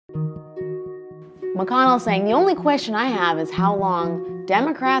McConnell's saying, the only question I have is how long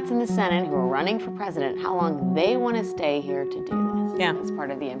Democrats in the Senate who are running for president, how long they want to stay here to do this as part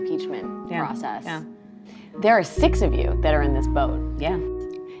of the impeachment process. Yeah. There are 6 of you that are in this boat. Yeah.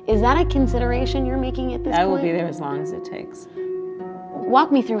 Is that a consideration you're making at this point? I will be there as long as it takes.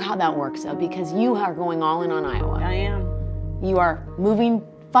 Walk me through how that works, though, because you are going all in on Iowa. I am. You are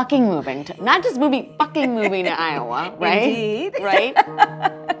fucking moving to, not just fucking moving to Iowa, right? Indeed. Right?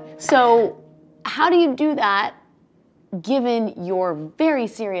 So how do you do that given your very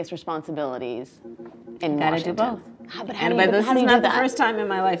serious responsibilities in Washington? Gotta do both. This is not the first time in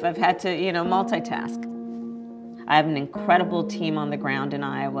my life I've had to, multitask. I have an incredible team on the ground in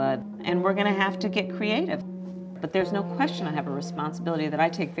Iowa, and we're gonna have to get creative. But there's no question I have a responsibility that I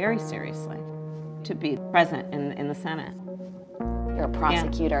take very seriously to be present in the Senate. You're a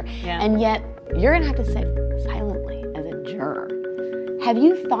prosecutor, and yet you're gonna have to sit silently as a juror. Have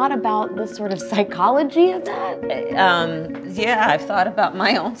you thought about the sort of psychology of that? Yeah, I've thought about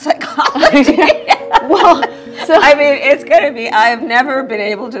my own psychology. Well, so I mean, it's going to be, I've never been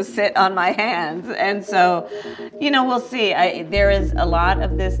able to sit on my hands. And so, we'll see. There is a lot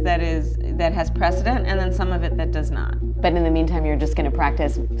of this that has precedent, and then some of it that does not. But in the meantime, you're just going to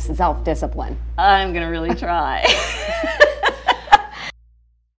practice self-discipline. I'm going to really try.